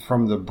from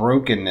the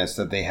brokenness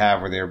that they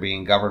have where they're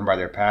being governed by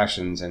their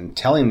passions and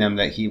telling them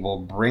that he will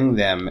bring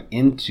them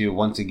into,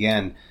 once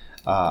again,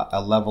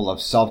 a level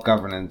of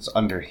self-governance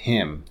under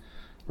him,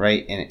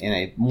 right? In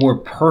a more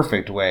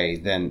perfect way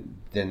than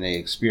they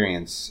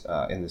experience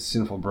in the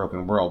sinful,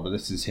 broken world. But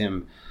this is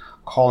him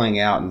calling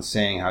out and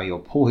saying how he'll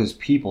pull his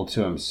people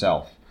to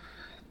himself.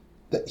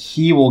 That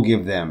he will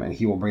give them, and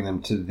he will bring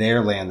them to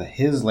their land,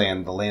 his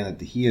land, the land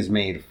that he has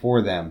made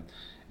for them.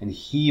 And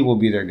he will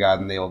be their God,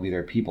 and they will be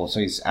their people.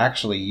 So he's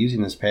actually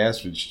using this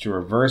passage to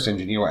reverse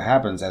engineer what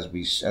happens as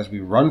we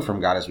run from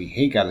God, as we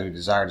hate God, as we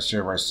desire to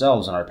serve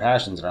ourselves and our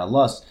passions and our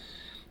lusts.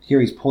 Here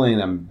he's pulling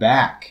them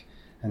back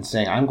and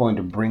saying, I'm going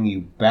to bring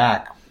you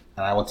back,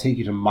 and I will take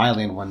you to my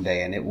land one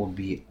day, and it will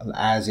be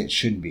as it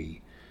should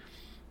be.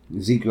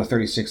 Ezekiel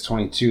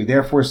 36:22.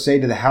 Therefore say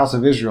to the house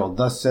of Israel,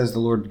 thus says the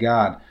Lord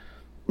God,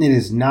 it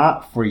is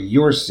not for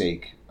your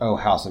sake, O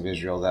house of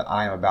Israel, that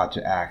I am about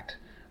to act,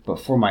 but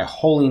for my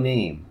holy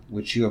name,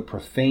 which you have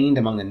profaned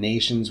among the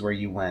nations where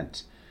you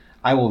went.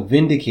 I will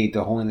vindicate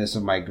the holiness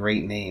of my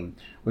great name,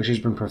 which has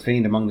been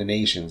profaned among the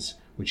nations,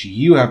 which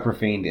you have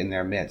profaned in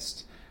their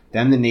midst.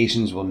 Then the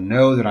nations will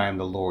know that I am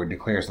the Lord,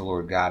 declares the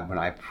Lord God, when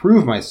I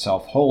prove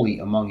myself holy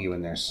among you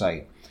in their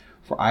sight.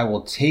 For I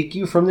will take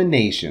you from the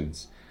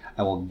nations,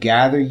 I will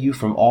gather you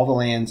from all the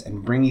lands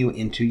and bring you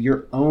into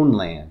your own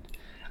land.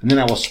 And then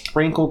I will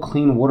sprinkle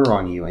clean water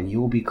on you, and you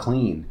will be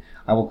clean.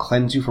 I will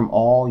cleanse you from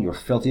all your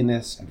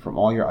filthiness and from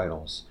all your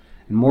idols.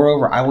 And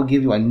moreover, I will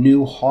give you a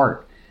new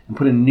heart and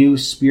put a new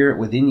spirit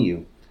within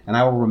you. And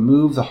I will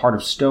remove the heart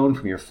of stone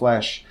from your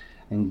flesh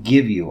and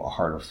give you a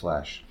heart of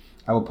flesh.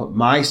 I will put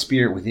my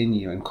spirit within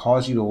you and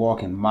cause you to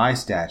walk in my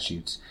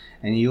statutes,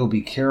 and you will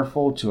be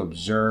careful to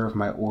observe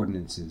my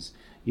ordinances.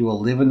 You will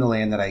live in the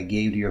land that I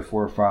gave to your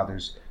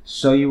forefathers,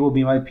 so you will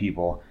be my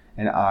people,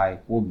 and I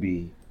will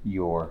be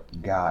your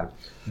God.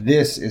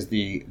 This is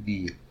the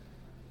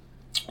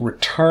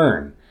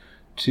return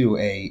to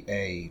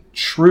a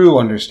true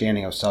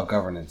understanding of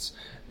self-governance,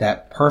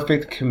 that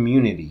perfect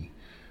community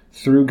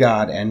through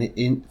God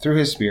and through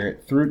his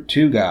spirit, through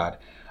to God,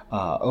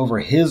 over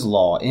his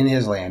law in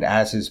his land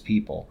as his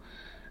people.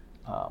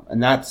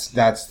 And that's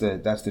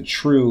the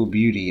true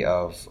beauty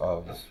of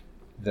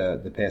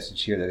the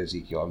passage here that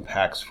Ezekiel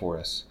unpacks for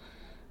us.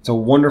 It's a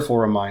wonderful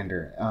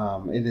reminder.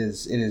 It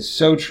is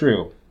so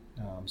true.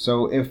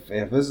 So if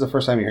this is the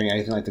first time you're hearing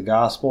anything like the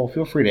gospel,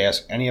 feel free to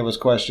ask any of us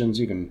questions.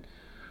 You can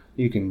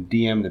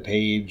DM the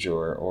page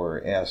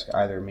or ask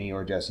either me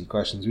or Jesse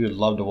questions. We would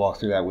love to walk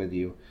through that with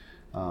you.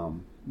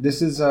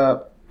 This is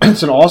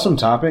it's an awesome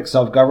topic,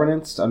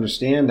 self-governance. To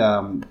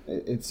understand,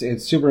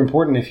 it's super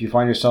important if you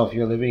find yourself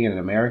here living in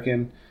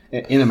America,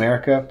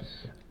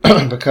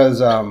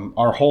 because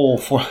our whole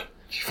if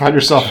you find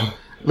yourself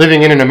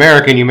living in an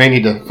American, you may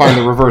need to find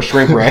the reverse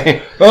shrink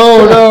ray.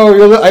 Oh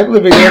no, I'm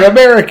living in an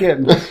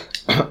American.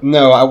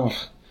 No,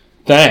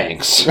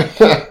 thanks.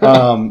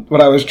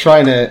 What I was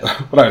trying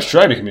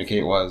to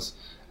communicate was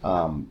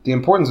the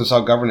importance of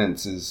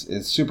self-governance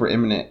is super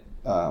imminent.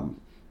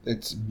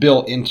 It's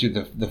built into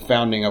the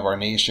founding of our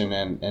nation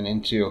and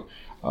into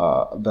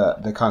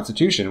the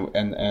Constitution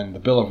and the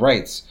Bill of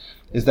Rights,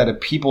 is that a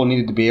people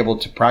needed to be able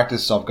to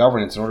practice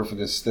self-governance in order for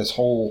this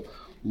whole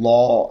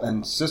law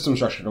and system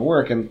structure to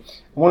work. And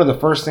one of the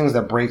first things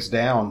that breaks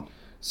down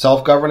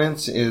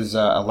self-governance is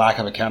a lack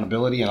of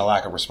accountability and a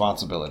lack of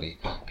responsibility.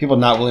 People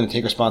not willing to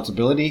take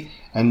responsibility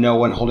and no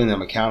one holding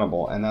them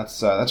accountable. And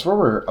that's where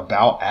we're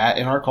about at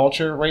in our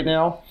culture right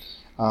now.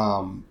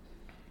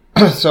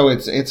 So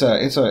it's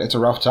a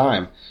rough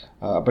time.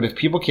 But if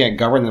people can't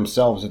govern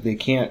themselves, if they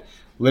can't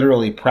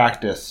literally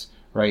practice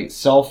right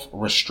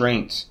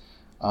self-restraint,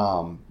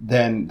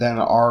 then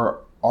our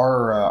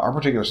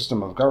particular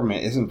system of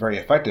government isn't very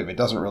effective. It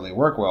doesn't really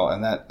work well,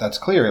 and that's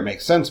clear. It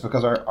makes sense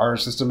because our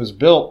system is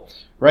built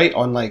right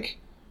on like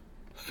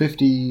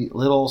 50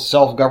 little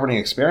self-governing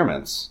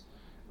experiments.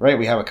 Right?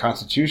 We have a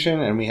constitution,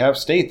 and we have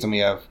states, and we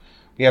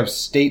have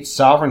state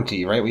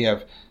sovereignty. Right? We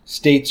have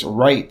states'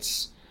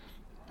 rights.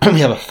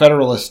 We have a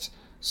federalist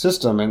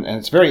system, and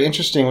it's very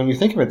interesting when you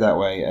think of it that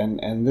way.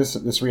 And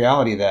this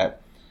reality that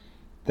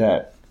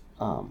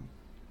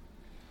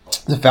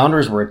the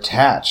founders were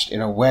attached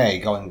in a way,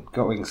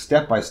 going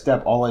step by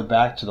step all the way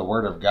back to the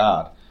Word of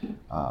God,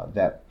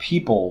 that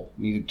people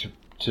needed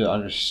to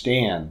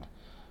understand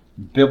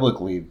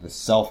biblically the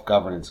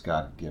self-governance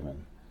God had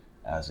given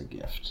as a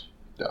gift.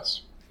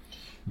 Yes.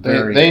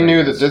 They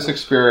knew that this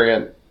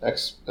experiment.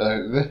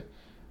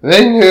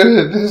 They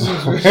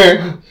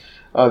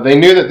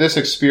knew that this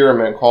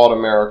experiment called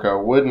America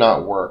would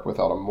not work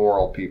without a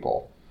moral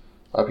people,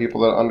 a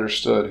people that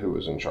understood who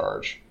was in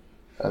charge,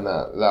 and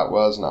that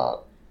was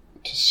not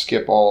to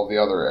skip all the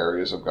other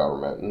areas of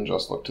government and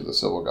just look to the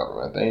civil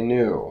government. They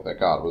knew that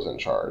God was in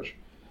charge,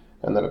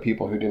 and that a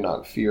people who did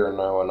not fear,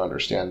 know, and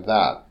understand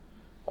that,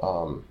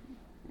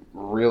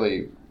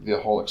 really the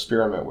whole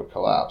experiment would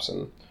collapse.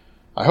 And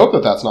I hope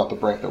that that's not the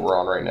brink that we're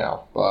on right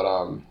now, but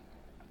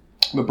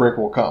the brink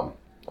will come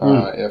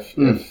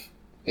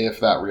if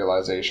that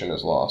realization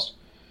is lost.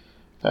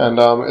 And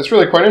it's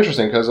really quite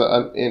interesting because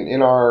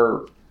in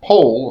our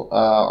poll,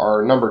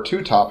 our number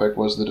 2 topic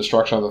was the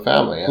destruction of the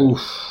family. And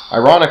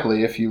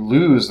ironically, if you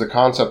lose the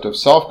concept of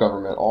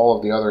self-government, all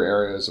of the other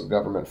areas of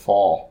government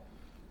fall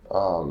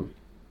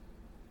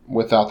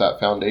without that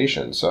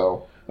foundation.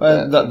 So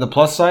the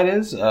plus side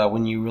is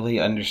when you really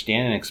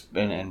understand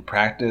and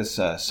practice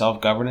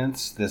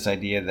self-governance, this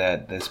idea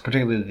that this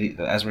particularly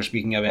as we're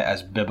speaking of it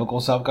as biblical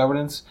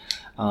self-governance,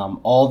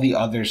 all the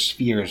other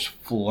spheres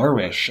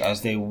flourish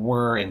as they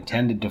were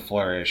intended to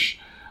flourish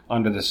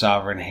under the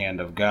sovereign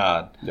hand of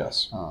God.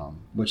 Yes,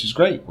 which is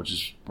great, which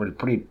is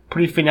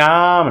pretty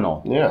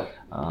phenomenal. Yeah,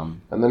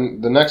 and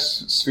then the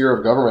next sphere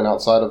of government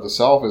outside of the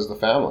self is the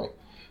family.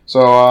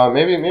 So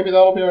maybe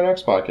that'll be our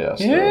next podcast.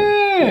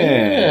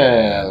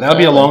 Yeah, that'll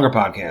be a longer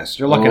podcast.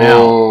 You're lucking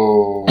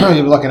out.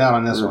 You're lucking out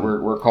on this one.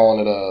 We're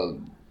calling it a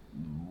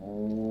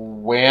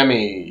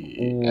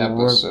whammy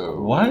episode.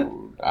 What?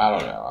 I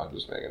don't know. I'm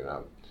just making it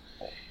up.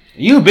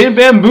 You've been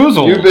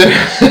bamboozled.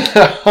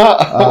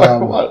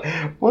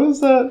 What is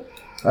that?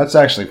 That's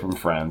actually from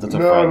Friends. It's a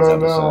Friends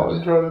episode. No.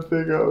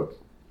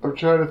 I'm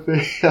trying to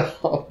think.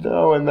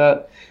 No, in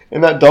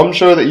that dumb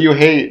show that you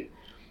hate.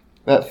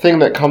 That thing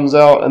that comes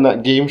out in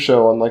that game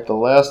show on like the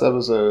last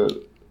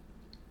episode,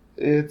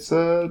 it's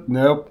a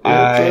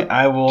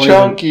I will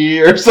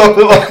chunky or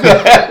something like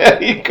that.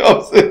 He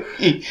comes in,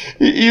 he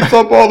eats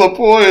up all the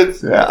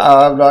points. Yeah,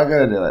 I'm not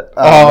gonna do it.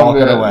 I'm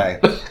walking away.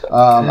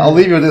 I'll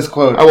leave you with this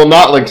quote. I will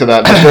not link to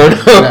that.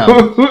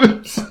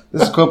 This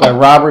is a quote by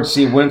Robert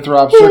C.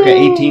 Winthrop, circa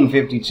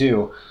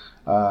 1852.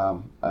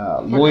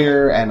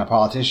 Lawyer and a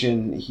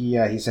politician.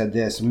 He said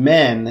this: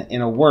 "Men,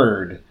 in a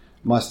word,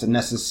 must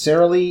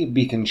necessarily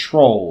be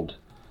controlled,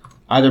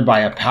 either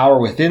by a power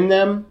within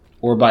them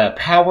or by a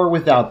power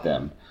without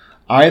them,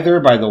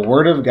 either by the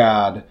word of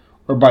God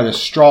or by the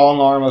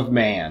strong arm of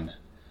man,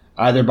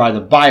 either by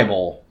the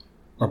Bible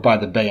or by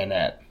the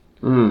bayonet."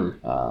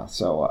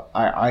 So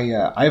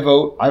I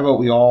vote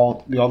we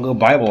all go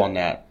Bible on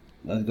that.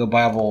 Go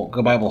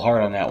Bible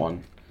hard on that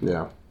one.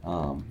 Yeah.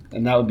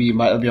 And that would be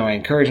my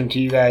encouragement to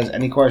you guys.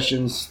 Any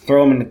questions?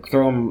 Throw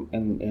them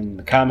in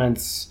the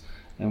comments.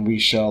 And we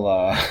shall,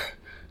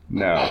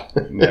 no, not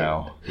going to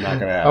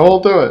happen. I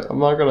won't do it. I'm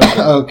not going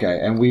to. Okay,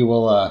 and we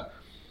will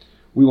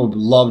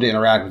love to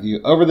interact with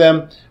you over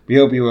them. We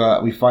hope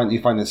you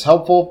find this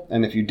helpful,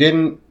 and if you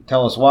didn't,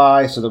 tell us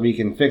why so that we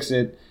can fix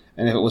it.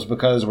 And if it was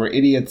because we're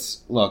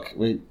idiots, look,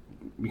 we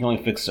can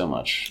only fix so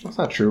much. That's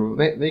not true.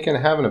 They can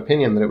have an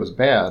opinion that it was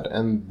bad,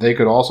 and they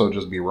could also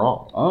just be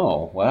wrong.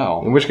 Oh,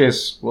 wow. In which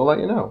case, we'll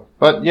let you know.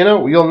 But,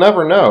 you'll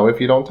never know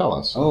if you don't tell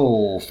us.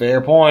 Oh,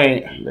 fair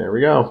point. There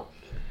we go.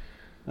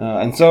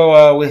 And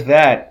so with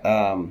that,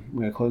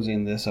 we're going to close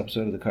in this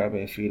episode of the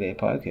Carpe Fide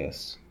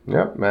podcast.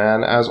 Yep,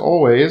 man. As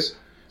always,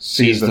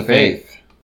 seize the faith.